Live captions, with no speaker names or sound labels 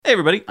Hey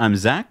everybody, I'm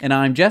Zach. And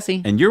I'm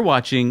Jesse. And you're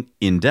watching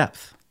In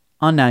Depth.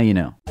 On Now You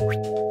Know.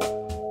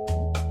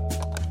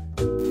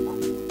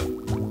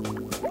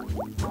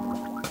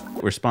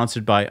 We're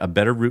sponsored by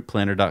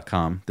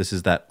abetterrouteplanner.com. This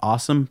is that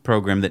awesome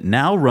program that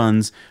now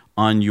runs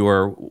on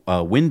your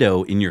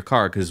window in your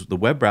car because the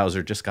web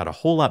browser just got a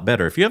whole lot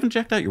better. If you haven't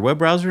checked out your web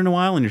browser in a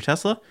while in your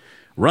Tesla,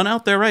 run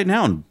out there right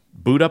now and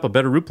boot up a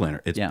Better Route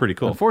Planner. It's pretty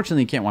cool.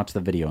 Unfortunately, you can't watch the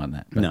video on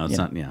that. No, it's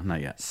not. Yeah,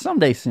 not yet.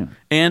 Someday soon.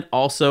 And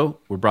also,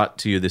 we're brought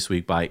to you this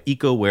week by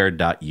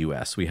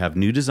ecoware.us. We have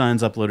new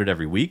designs uploaded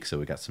every week, so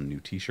we got some new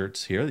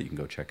t-shirts here that you can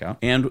go check out.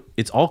 And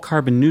it's all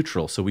carbon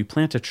neutral, so we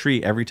plant a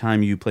tree every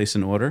time you place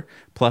an order.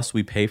 Plus,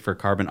 we pay for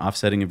carbon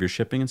offsetting of your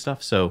shipping and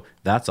stuff, so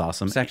that's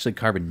awesome. It's actually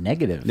carbon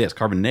negative. Yes,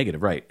 carbon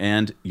negative, right.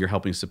 And you're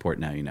helping support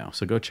Now You Know.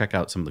 So go check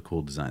out some of the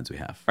cool designs we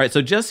have. All right,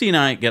 so Jesse and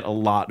I get a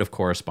lot of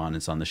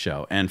correspondence on the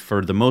show, and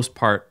for the most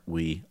part,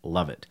 we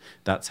love it.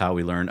 That's how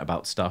we learn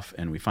about stuff,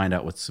 and we find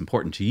out what's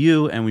important to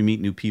you, and we meet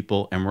new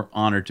people, and we're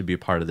honored to be a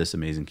part of this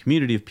amazing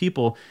community of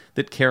people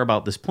that care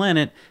about this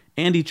planet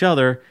and each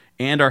other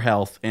and our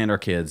health and our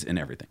kids and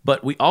everything.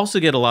 But we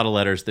also get a lot of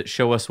letters that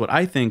show us what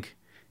I think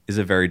is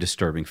a very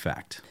disturbing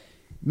fact.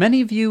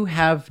 Many of you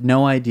have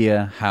no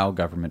idea how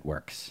government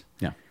works.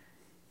 Yeah.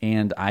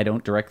 And I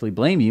don't directly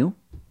blame you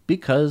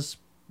because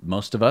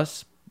most of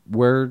us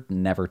were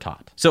never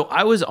taught. So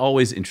I was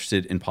always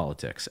interested in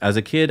politics. As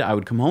a kid, I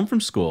would come home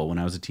from school when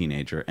I was a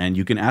teenager, and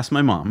you can ask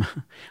my mom.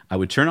 I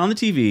would turn on the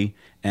TV,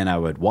 and I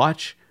would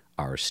watch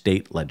our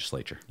state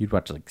legislature. You'd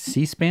watch like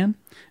C-SPAN?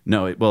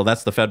 No, well,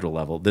 that's the federal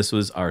level. This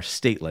was our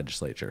state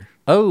legislature.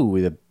 Oh,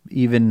 the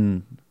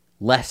even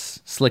less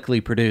slickly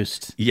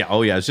produced. Yeah.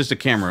 Oh, yeah. It's just a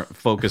camera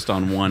focused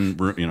on one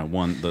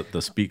the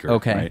speaker.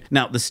 Okay. Right?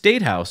 Now, the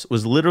State House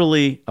was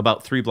literally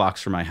about 3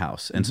 blocks from my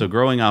house. And so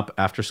growing up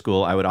after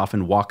school, I would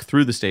often walk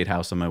through the State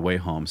House on my way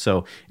home.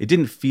 So it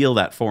didn't feel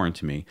that foreign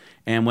to me.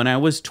 And when I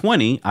was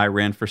 20, I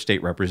ran for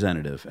state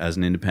representative as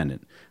an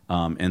independent.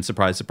 And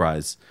surprise,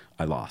 surprise,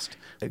 I lost.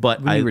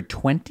 But When you were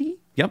 20?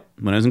 Yep.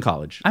 When I was in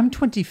college. I'm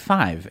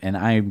 25, and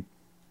I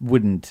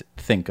wouldn't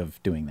think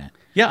of doing that.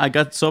 Yeah, I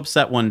got so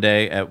upset one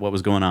day at what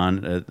was going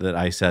on that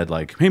I said,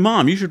 like, hey,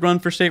 Mom, you should run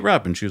for state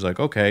rep. And she was like,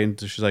 okay. And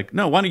she's like,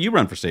 no, why don't you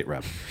run for state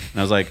rep? And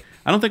I was like,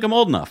 I don't think I'm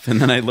old enough. And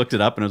then I looked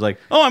it up and I was like,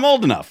 oh, I'm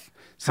old enough.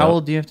 So, How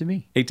old do you have to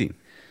be? 18.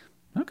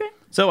 Okay.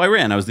 So I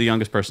ran. I was the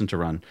youngest person to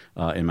run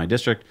in my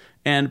district.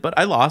 But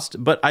I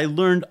lost. But I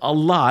learned a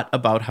lot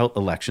about how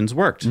elections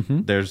worked.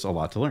 There's a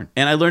lot to learn.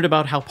 And I learned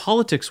about how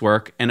politics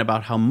work and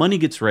about how money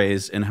gets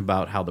raised and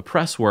about how the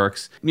press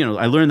works. You know,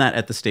 I learned that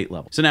at the state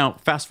level. So now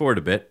fast forward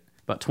a bit.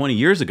 About 20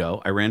 years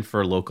ago, I ran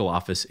for a local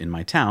office in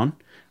my town.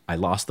 I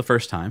lost the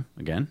first time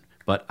again,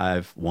 but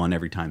I've won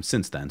every time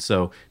since then.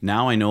 So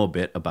now I know a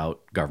bit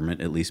about government,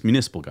 at least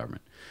municipal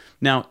government.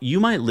 Now, you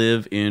might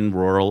live in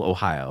rural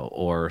Ohio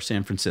or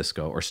San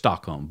Francisco or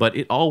Stockholm, but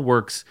it all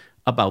works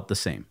about the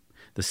same.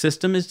 The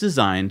system is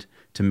designed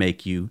to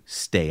make you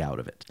stay out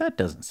of it. That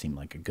doesn't seem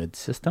like a good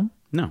system.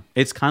 No.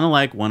 It's kind of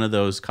like one of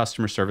those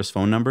customer service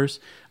phone numbers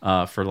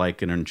for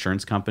like an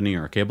insurance company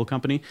or a cable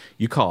company.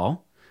 You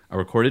call. A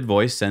recorded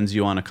voice sends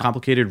you on a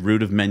complicated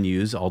route of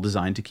menus, all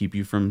designed to keep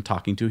you from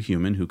talking to a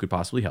human who could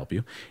possibly help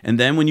you. And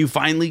then when you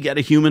finally get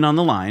a human on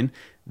the line,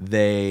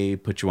 they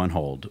put you on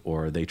hold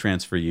or they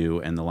transfer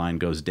you and the line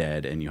goes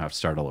dead and you have to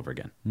start all over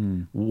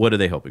again. What are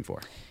they hoping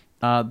for?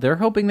 They're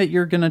hoping that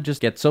you're going to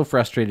just get so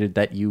frustrated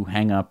that you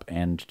hang up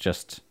and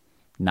just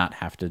not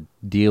have to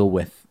deal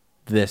with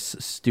this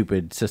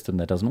stupid system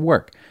that doesn't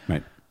work.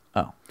 Right.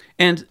 Oh.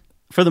 And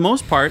for the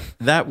most part,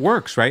 that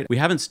works, right? We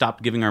haven't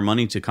stopped giving our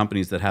money to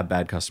companies that have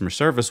bad customer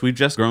service. We've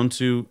just grown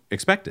to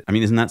expect it. I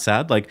mean, isn't that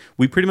sad? Like,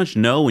 we pretty much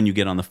know when you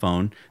get on the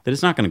phone that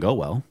it's not going to go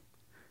well.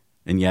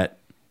 And yet,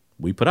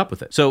 we put up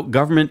with it. So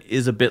government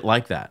is a bit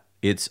like that.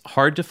 It's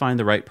hard to find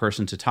the right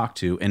person to talk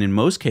to. And in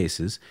most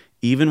cases,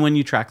 even when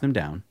you track them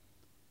down,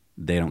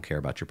 they don't care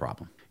about your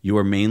problem. You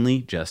are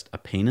mainly just a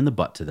pain in the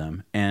butt to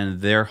them,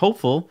 and they're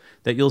hopeful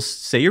that you'll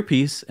say your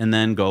piece and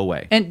then go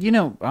away. And,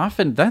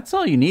 often that's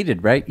all you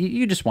needed, right?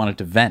 You just wanted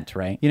to vent,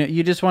 right?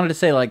 You just wanted to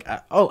say, like,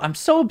 oh, I'm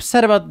so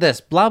upset about this,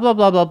 blah, blah,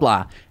 blah, blah,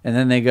 blah. And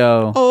then they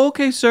go, oh,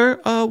 okay, sir.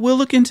 We'll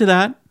look into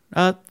that.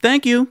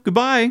 Thank you.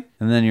 Goodbye.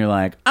 And then you're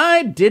like,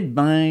 I did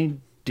my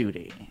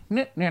duty.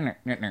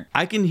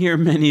 I can hear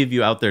many of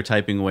you out there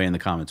typing away in the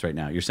comments right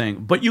now. You're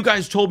saying, but you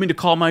guys told me to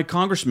call my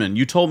congressman.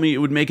 You told me it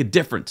would make a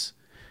difference.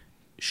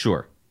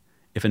 Sure.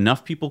 If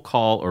enough people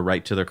call or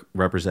write to their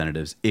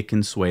representatives, it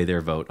can sway their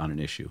vote on an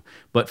issue.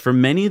 But for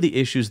many of the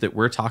issues that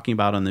we're talking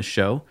about on this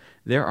show,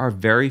 there are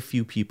very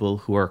few people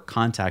who are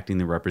contacting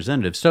the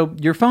representatives. So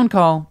your phone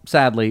call,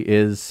 sadly,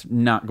 is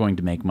not going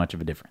to make much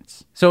of a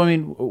difference. So, I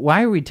mean,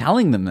 why are we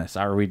telling them this?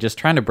 Are we just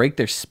trying to break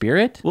their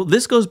spirit? Well,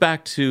 this goes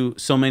back to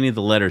so many of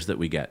the letters that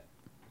we get.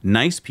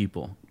 Nice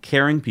people,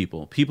 caring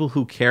people, people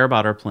who care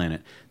about our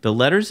planet. The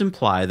letters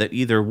imply that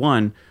either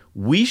one,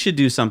 we should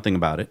do something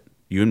about it,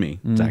 you and me,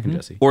 Zach and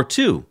Jesse. Or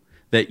two,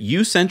 that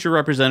you sent your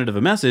representative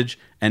a message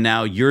and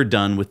now you're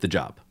done with the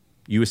job.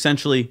 You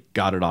essentially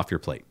got it off your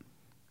plate.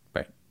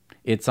 Right.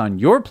 It's on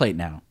your plate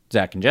now,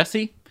 Zach and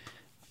Jesse.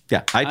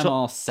 Yeah, I'm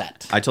all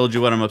set. I told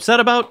you what I'm upset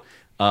about.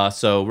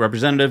 So,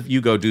 Representative, you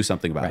go do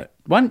something about it.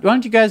 Why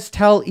don't you guys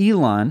tell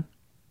Elon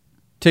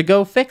to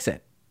go fix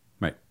it?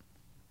 Right.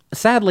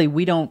 Sadly,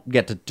 we don't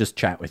get to just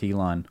chat with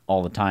Elon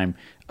all the time.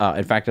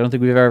 In fact, I don't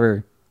think we've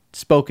ever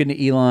spoken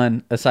to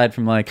Elon aside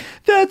from like,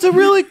 that's a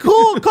really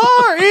cool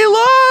car,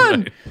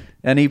 Elon! Right.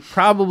 And he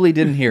probably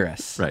didn't hear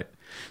us. Right.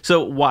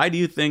 So why do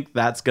you think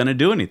that's going to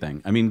do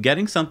anything? I mean,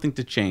 getting something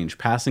to change,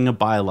 passing a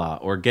bylaw,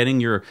 or getting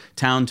your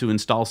town to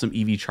install some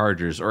EV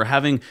chargers, or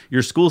having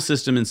your school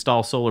system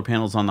install solar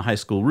panels on the high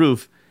school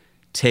roof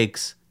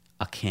takes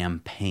a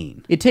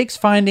campaign. It takes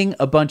finding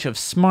a bunch of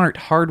smart,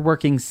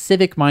 hardworking,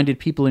 civic-minded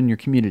people in your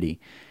community.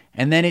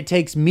 And then it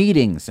takes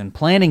meetings and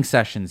planning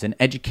sessions and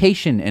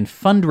education and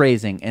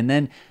fundraising and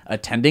then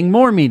attending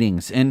more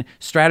meetings and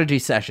strategy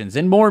sessions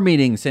and more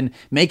meetings and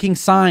making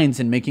signs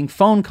and making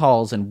phone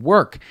calls and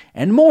work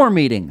and more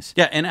meetings.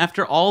 Yeah, and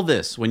after all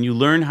this, when you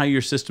learn how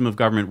your system of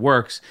government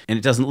works and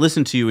it doesn't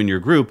listen to you in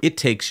your group, it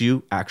takes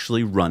you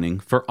actually running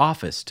for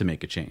office to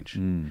make a change.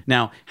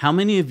 Now, how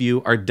many of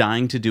you are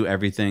dying to do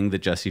everything that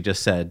Jesse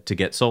just said to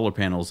get solar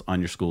panels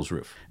on your school's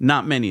roof?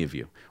 Not many of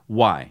you.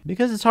 Why?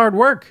 Because it's hard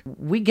work.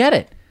 We get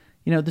it.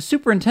 You know, the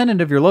superintendent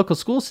of your local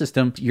school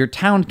system, your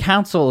town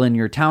council, and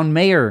your town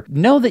mayor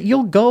know that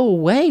you'll go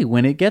away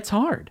when it gets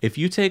hard. If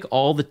you take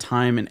all the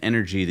time and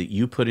energy that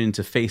you put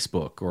into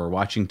Facebook or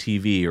watching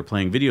TV or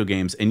playing video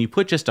games, and you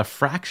put just a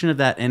fraction of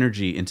that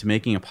energy into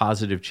making a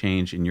positive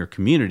change in your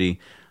community,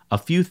 a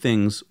few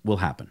things will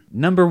happen.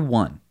 Number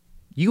one,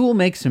 you will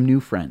make some new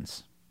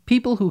friends.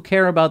 People who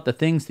care about the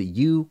things that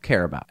you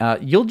care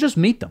about. You'll just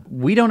meet them.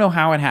 We don't know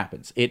how it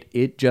happens.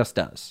 It just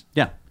does.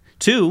 Yeah.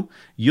 2,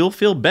 you'll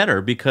feel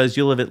better because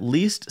you'll have at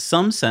least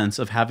some sense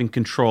of having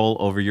control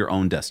over your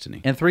own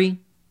destiny. And 3,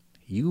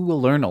 you will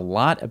learn a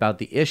lot about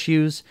the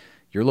issues,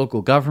 your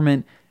local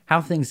government, how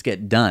things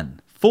get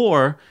done.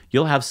 4,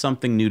 you'll have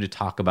something new to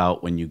talk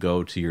about when you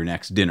go to your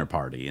next dinner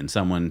party and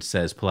someone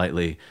says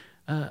politely,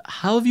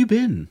 how have you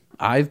been?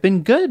 I've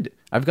been good.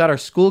 I've got our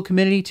school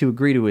committee to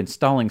agree to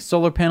installing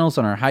solar panels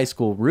on our high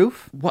school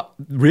roof. What?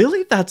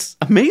 Really? That's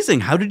amazing.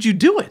 How did you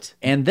do it?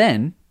 And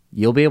then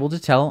you'll be able to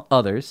tell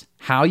others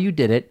how you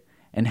did it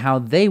and how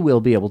they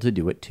will be able to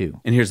do it too.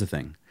 And here's the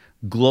thing.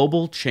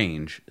 Global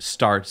change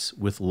starts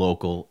with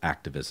local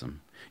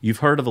activism. You've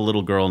heard of a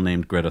little girl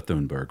named Greta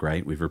Thunberg,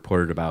 right? We've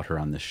reported about her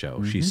on this show.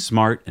 Mm-hmm. She's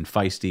smart and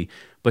feisty,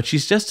 but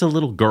she's just a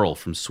little girl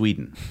from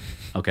Sweden,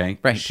 okay?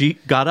 Right. She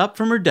got up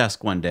from her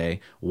desk one day,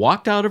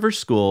 walked out of her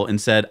school,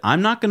 and said,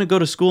 I'm not going to go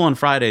to school on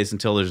Fridays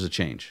until there's a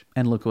change.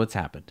 And look what's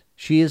happened.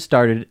 She has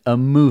started a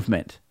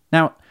movement.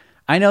 Now,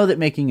 I know that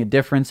making a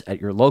difference at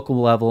your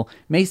local level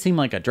may seem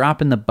like a drop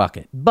in the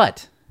bucket,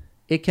 but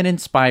it can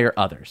inspire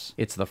others.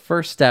 It's the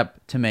first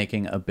step to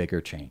making a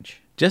bigger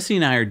change. Jesse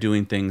and I are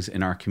doing things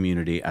in our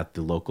community at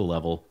the local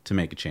level to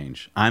make a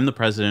change. I'm the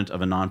president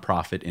of a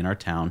nonprofit in our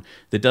town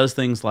that does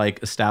things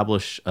like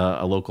establish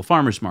a local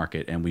farmers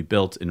market, and we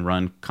built and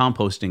run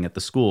composting at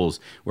the schools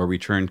where we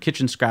turn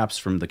kitchen scraps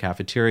from the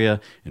cafeteria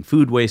and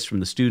food waste from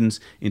the students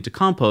into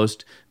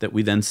compost that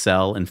we then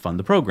sell and fund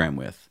the program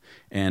with.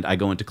 And I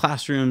go into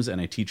classrooms and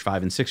I teach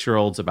 5- and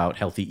 6-year-olds about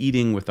healthy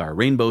eating with our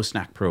Rainbow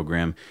Snack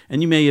program.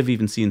 And you may have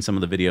even seen some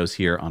of the videos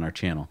here on our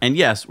channel. And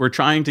yes, we're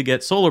trying to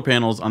get solar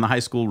panels on the high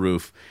school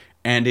roof,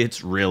 and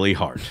it's really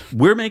hard.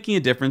 We're making a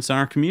difference in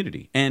our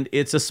community. And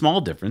it's a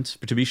small difference,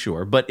 to be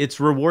sure, but it's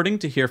rewarding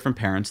to hear from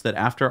parents that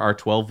after our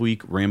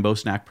 12-week Rainbow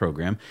Snack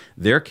program,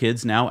 their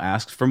kids now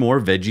ask for more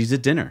veggies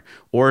at dinner,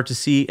 or to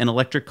see an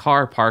electric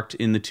car parked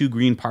in the 2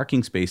 green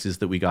parking spaces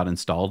that we got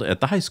installed at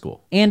the high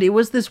school. And it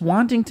was this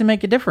wanting to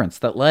make a difference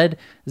that led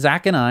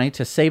Zach and I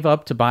to save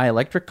up to buy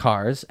electric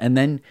cars and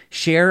then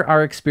share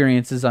our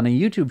experiences on a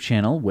YouTube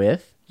channel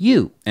with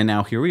you. And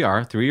now here we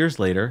are, 3 years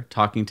later,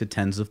 talking to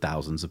tens of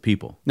thousands of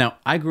people. Now,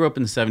 I grew up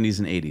in the 70s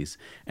and 80s,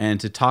 and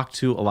to talk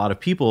to a lot of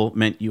people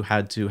meant you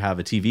had to have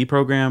a TV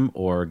program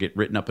or get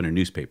written up in a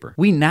newspaper.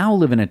 We now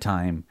live in a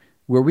time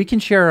where we can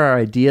share our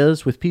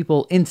ideas with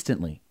people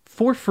instantly,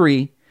 for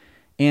free,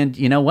 and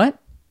you know what?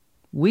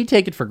 We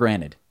take it for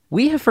granted.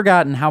 We have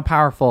forgotten how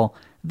powerful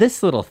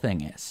this little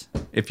thing is.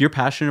 If you're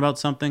passionate about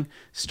something,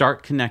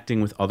 start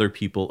connecting with other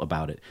people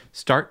about it.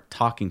 Start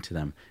talking to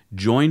them.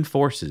 Join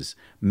forces.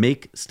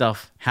 Make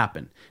stuff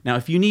happen. Now,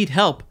 if you need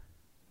help,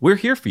 we're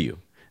here for you.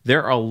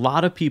 There are a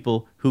lot of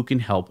people who can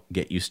help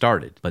get you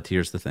started. But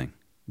here's the thing.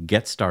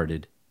 Get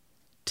started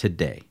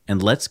today.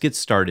 And let's get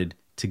started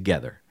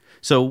together.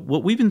 So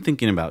what we've been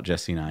thinking about,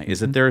 Jesse and I,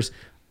 is that there's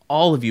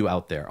all of you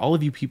out there, all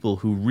of you people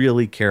who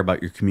really care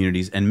about your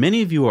communities, and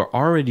many of you are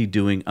already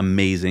doing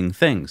amazing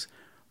things.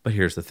 But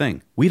here's the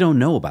thing. We don't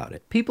know about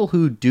it. People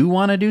who do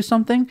want to do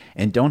something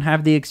and don't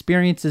have the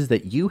experiences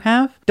that you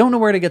have don't know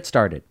where to get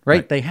started,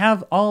 right? They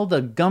have all the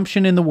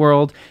gumption in the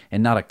world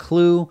and not a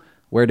clue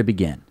where to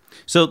begin.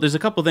 So there's a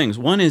couple things.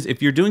 One is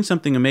if you're doing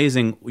something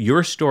amazing,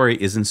 your story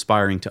is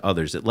inspiring to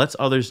others. It lets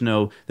others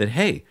know that,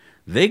 hey,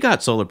 they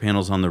got solar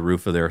panels on the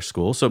roof of their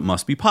school, so it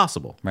must be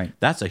possible. Right.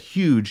 That's a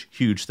huge,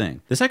 huge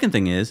thing. The second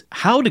thing is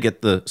how to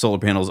get the solar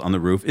panels on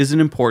the roof is an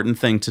important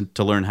thing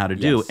to learn how to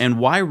do. Yes. And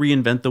why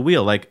reinvent the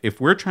wheel? Like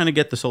if we're trying to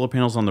get the solar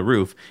panels on the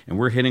roof and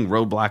we're hitting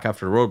roadblock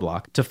after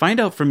roadblock, to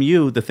find out from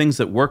you the things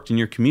that worked in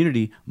your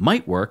community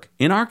might work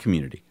in our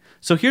community.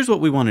 So here's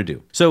what we want to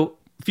do. So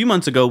a few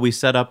months ago, we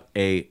set up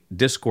a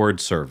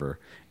Discord server.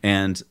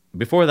 And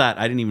before that,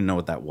 I didn't even know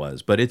what that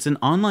was. But it's an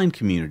online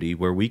community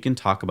where we can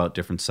talk about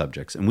different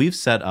subjects. And we've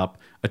set up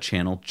a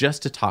channel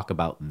just to talk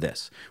about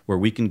this, where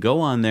we can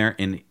go on there.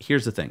 And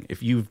here's the thing.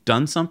 If you've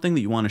done something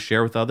that you want to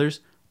share with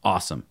others,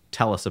 awesome.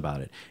 Tell us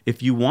about it.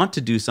 If you want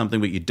to do something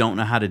but you don't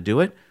know how to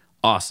do it,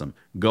 awesome.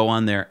 Go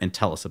on there and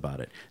tell us about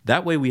it.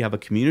 That way we have a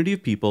community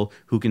of people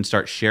who can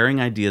start sharing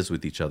ideas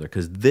with each other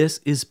because this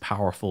is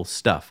powerful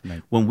stuff.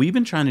 Right. When we've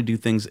been trying to do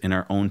things in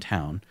our own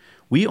town,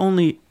 we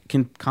only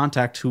can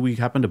contact who we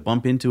happen to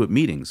bump into at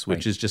meetings,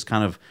 which is just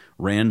kind of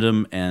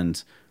random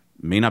and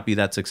may not be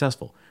that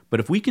successful. But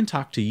if we can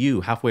talk to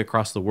you halfway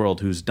across the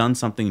world who's done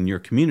something in your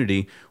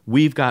community,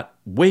 we've got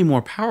way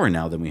more power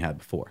now than we had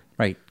before.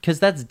 Right, because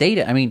that's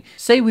data. I mean,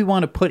 say we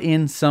want to put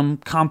in some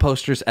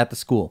composters at the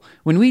school.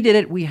 When we did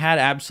it, we had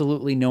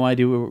absolutely no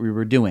idea what we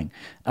were doing.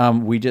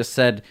 We just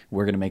said,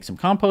 we're going to make some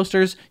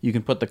composters. You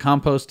can put the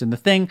compost in the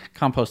thing.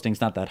 Composting's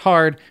not that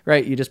hard,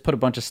 right? You just put a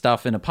bunch of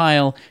stuff in a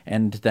pile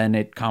and then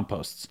it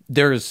composts.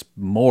 There's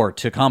more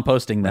to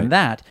composting than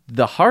that.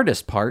 The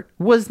hardest part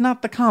was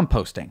not the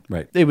composting.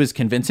 Right. It was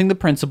convincing the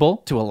principal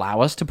to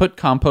allow us to put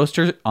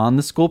composters on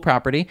the school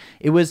property.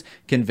 It was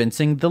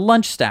convincing the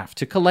lunch staff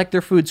to collect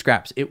their food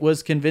scraps. It was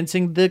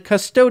convincing the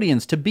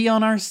custodians to be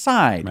on our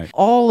side. Right.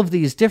 All of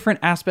these different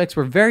aspects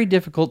were very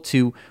difficult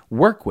to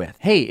work with.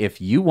 Hey,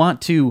 if you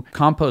want to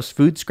compost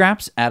food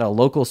scraps at a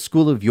local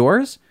school of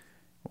yours,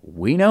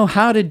 we know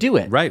how to do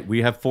it. Right.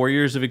 We have 4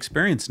 years of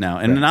experience now.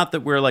 And not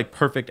that we're like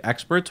perfect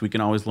experts. We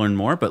can always learn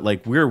more, but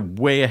like we're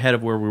way ahead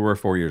of where we were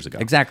 4 years ago.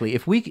 Exactly.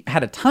 If we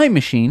had a time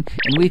machine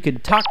and we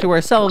could talk to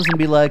ourselves and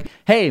be like,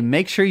 hey,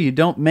 make sure you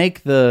don't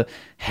make the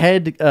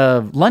head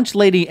lunch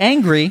lady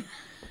angry,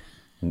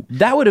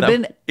 that would have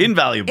been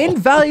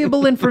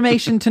invaluable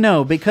information to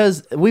know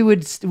because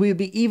we'd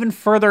be even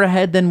further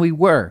ahead than we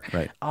were.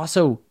 Right.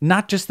 Also,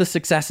 not just the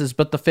successes,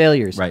 but the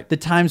failures. Right. The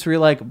times where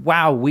you're like,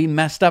 wow, we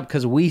messed up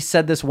because we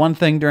said this one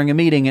thing during a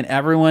meeting and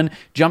everyone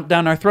jumped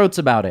down our throats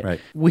about it. Right.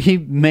 We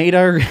made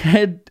our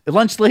head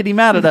lunch lady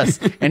mad at us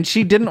and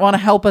she didn't want to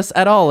help us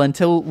at all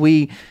until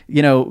we,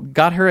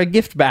 got her a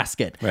gift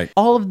basket. Right.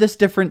 All of this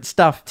different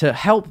stuff to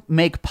help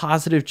make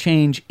positive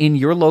change in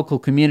your local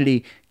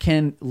community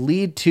can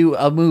lead to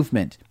a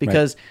movement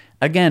because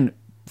again,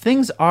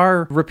 things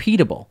are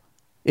repeatable.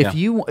 If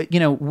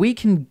we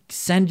can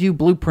send you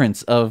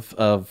blueprints of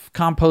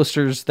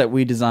composters that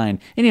we design.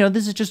 And,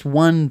 this is just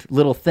one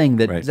little thing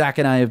that Zach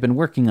and I have been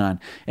working on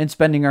and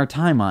spending our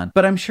time on.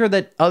 But I'm sure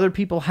that other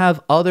people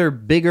have other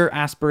bigger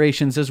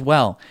aspirations as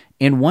well.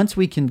 And once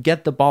we can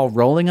get the ball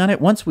rolling on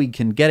it, once we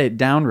can get it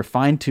down,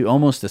 refined to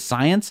almost a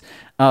science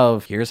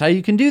of here's how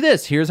you can do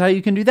this, here's how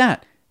you can do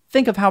that.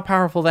 Think of how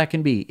powerful that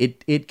can be.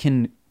 It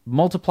can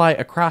multiply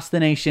across the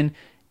nation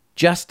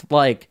just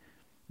like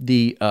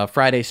the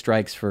Friday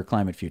strikes for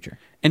Climate Future.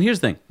 And here's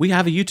the thing. We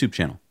have a YouTube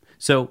channel.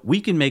 So we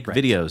can make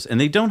videos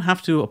and they don't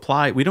have to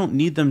apply. We don't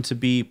need them to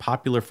be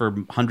popular for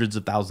hundreds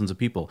of thousands of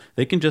people.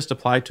 They can just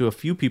apply to a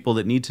few people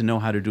that need to know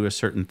how to do a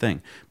certain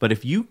thing. But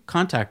if you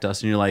contact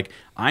us and you're like,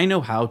 I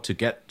know how to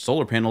get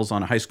solar panels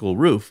on a high school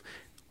roof,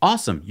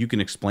 awesome. You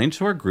can explain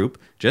to our group.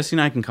 Jesse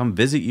and I can come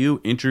visit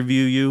you,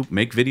 interview you,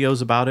 make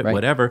videos about it,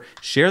 whatever.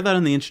 Share that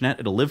on the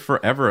internet. It'll live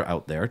forever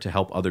out there to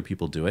help other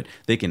people do it.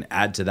 They can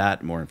add to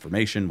that more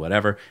information,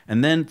 whatever.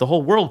 And then the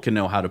whole world can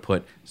know how to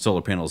put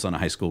solar panels on a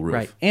high school roof.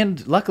 Right.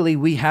 And luckily,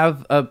 we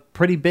have a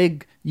pretty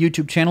big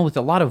YouTube channel with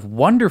a lot of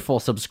wonderful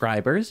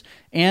subscribers.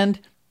 And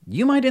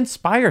you might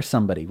inspire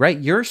somebody, right?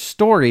 Your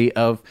story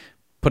of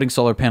putting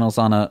solar panels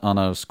on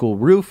a school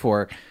roof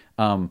or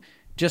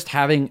just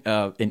having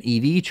an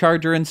EV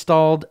charger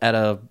installed at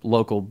a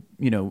local,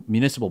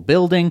 municipal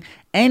building,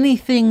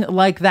 anything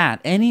like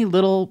that, any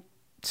little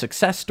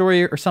success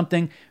story or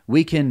something,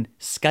 we can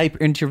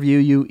Skype interview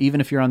you, even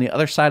if you're on the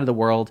other side of the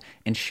world,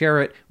 and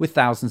share it with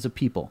thousands of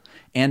people.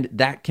 And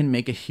that can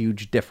make a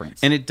huge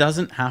difference. And it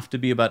doesn't have to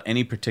be about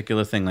any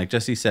particular thing. Like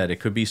Jesse said, it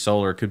could be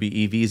solar, it could be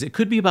EVs, it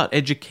could be about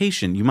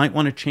education. You might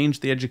want to change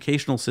the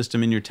educational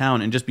system in your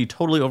town and just be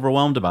totally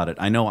overwhelmed about it.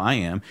 I know I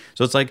am.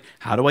 So it's like,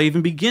 how do I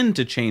even begin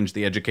to change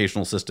the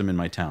educational system in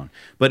my town?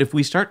 But if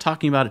we start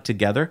talking about it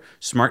together,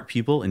 smart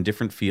people in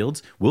different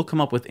fields, we'll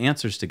come up with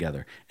answers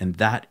together. And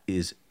that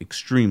is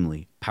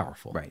extremely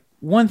powerful. Right.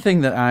 One thing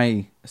that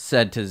I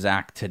said to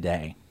Zach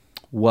today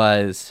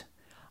was,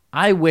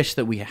 I wish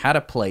that we had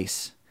a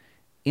place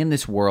in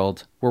this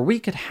world where we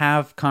could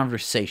have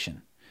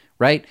conversation,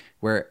 right?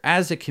 Where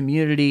as a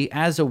community,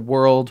 as a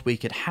world, we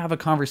could have a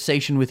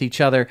conversation with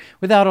each other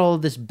without all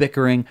of this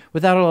bickering,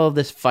 without all of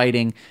this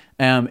fighting,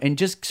 and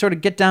just sort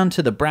of get down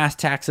to the brass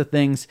tacks of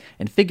things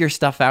and figure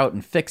stuff out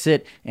and fix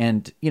it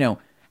and,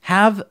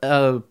 have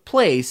a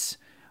place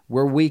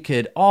where we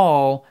could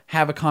all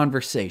have a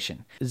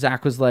conversation.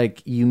 Zach was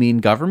like, "You mean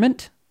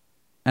government?"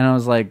 And I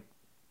was like,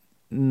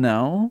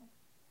 "No,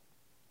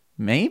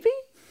 maybe?"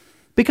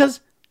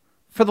 Because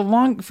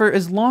for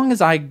as long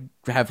as I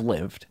have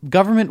lived,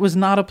 government was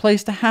not a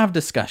place to have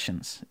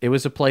discussions. It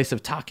was a place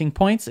of talking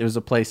points. It was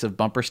a place of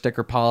bumper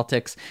sticker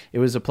politics. It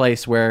was a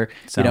place where,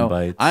 Sound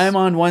bites. I'm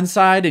on one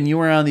side and you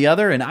are on the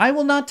other, and I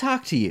will not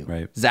talk to you,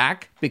 Right.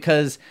 Zach,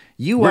 because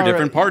We're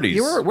different parties.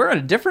 We're at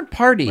a different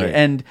party, Right.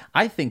 and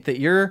I think that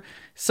you're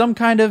some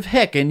kind of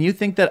hick, and you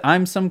think that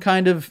I'm some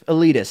kind of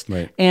elitist,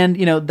 Right. and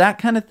that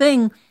kind of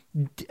thing.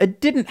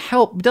 It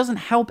doesn't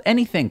help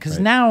anything, because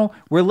now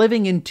we're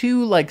living in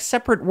two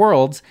separate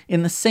worlds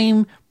in the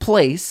same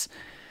place.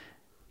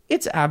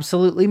 It's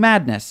absolutely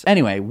madness.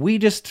 Anyway, we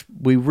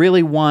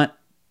really want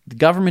the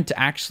government to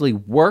actually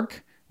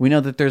work. We know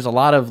that there's a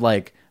lot of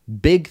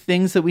big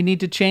things that we need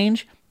to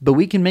change, but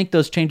we can make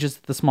those changes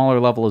at the smaller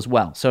level as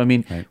well. So,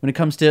 when it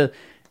comes to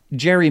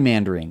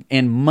gerrymandering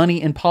and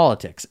money in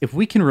politics, if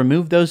we can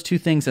remove those two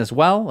things as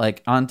well,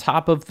 on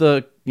top of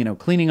the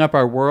cleaning up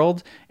our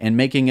world and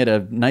making it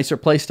a nicer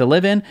place to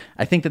live in,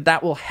 I think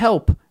that will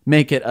help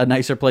make it a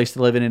nicer place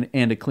to live in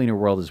and a cleaner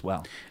world as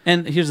well.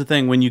 And here's the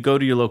thing, when you go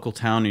to your local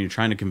town and you're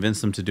trying to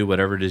convince them to do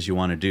whatever it is you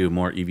want to do,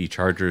 more EV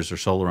chargers or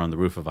solar on the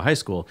roof of a high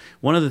school,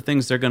 one of the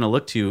things they're going to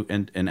look to you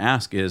and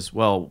ask is,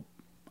 well,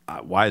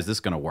 why is this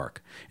going to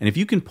work? And if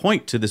you can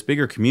point to this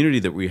bigger community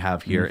that we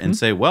have here and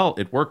say, well,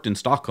 it worked in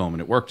Stockholm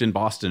and it worked in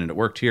Boston and it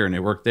worked here and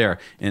it worked there,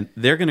 and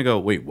they're going to go,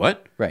 wait,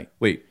 what? Right.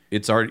 Wait,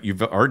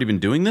 you've already been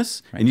doing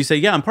this? Right. And you say,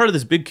 yeah, I'm part of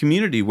this big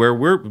community where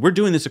we're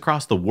doing this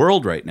across the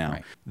world right now.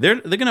 Right. They're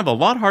going to have a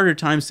lot harder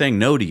time saying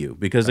no to you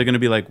because they're going to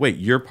be like, wait,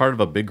 you're part of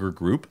a bigger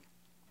group?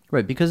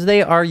 Right, because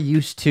they are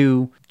used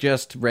to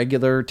just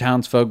regular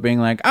townsfolk being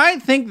like, I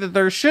think that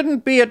there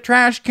shouldn't be a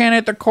trash can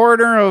at the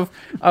corner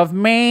of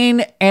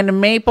Main and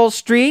Maple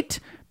Street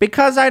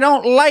because I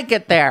don't like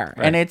it there.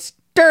 Right. And it's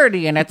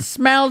dirty and it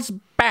smells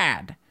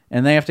bad.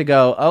 And they have to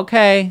go,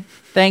 okay,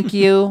 thank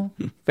you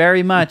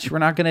very much. We're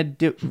not going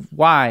to do...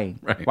 Why?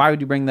 Right. Why would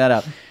you bring that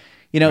up?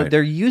 Right.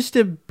 They're used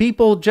to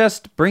people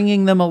just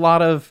bringing them a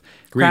lot of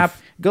crap,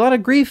 a lot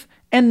of grief,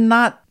 and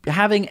not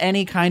having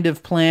any kind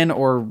of plan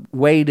or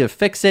way to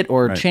fix it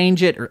or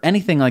change it or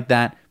anything like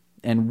that.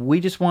 And we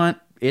just want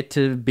it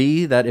to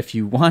be that if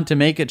you want to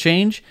make a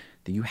change,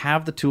 that you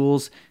have the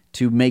tools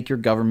to make your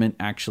government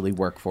actually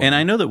work for you. And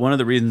I know that one of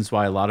the reasons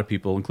why a lot of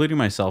people, including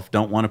myself,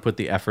 don't want to put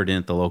the effort in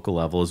at the local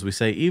level is we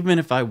say, even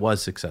if I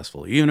was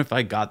successful, even if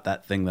I got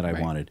that thing that I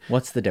wanted.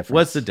 What's the difference?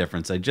 What's the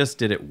difference? I just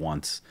did it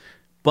once.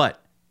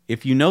 But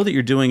if you know that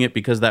you're doing it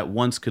because that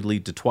once could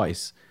lead to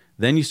twice,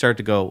 then you start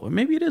to go, well,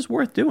 maybe it is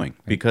worth doing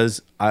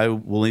because I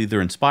will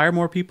either inspire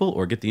more people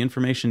or get the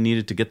information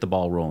needed to get the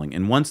ball rolling.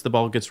 And once the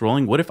ball gets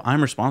rolling, what if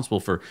I'm responsible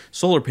for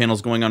solar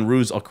panels going on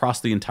roofs across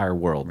the entire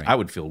world? Right. I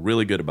would feel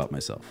really good about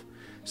myself.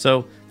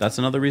 So that's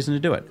another reason to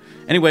do it.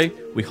 Anyway,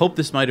 we hope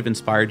this might have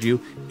inspired you.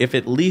 If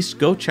at least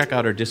go check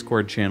out our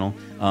Discord channel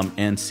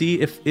and see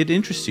if it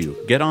interests you.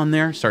 Get on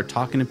there, start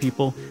talking to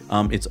people.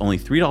 It's only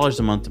 $3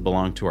 a month to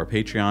belong to our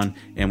Patreon,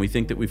 and we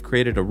think that we've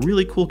created a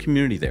really cool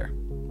community there.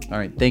 All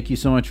right. Thank you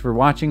so much for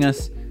watching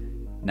us.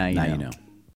 Now you know.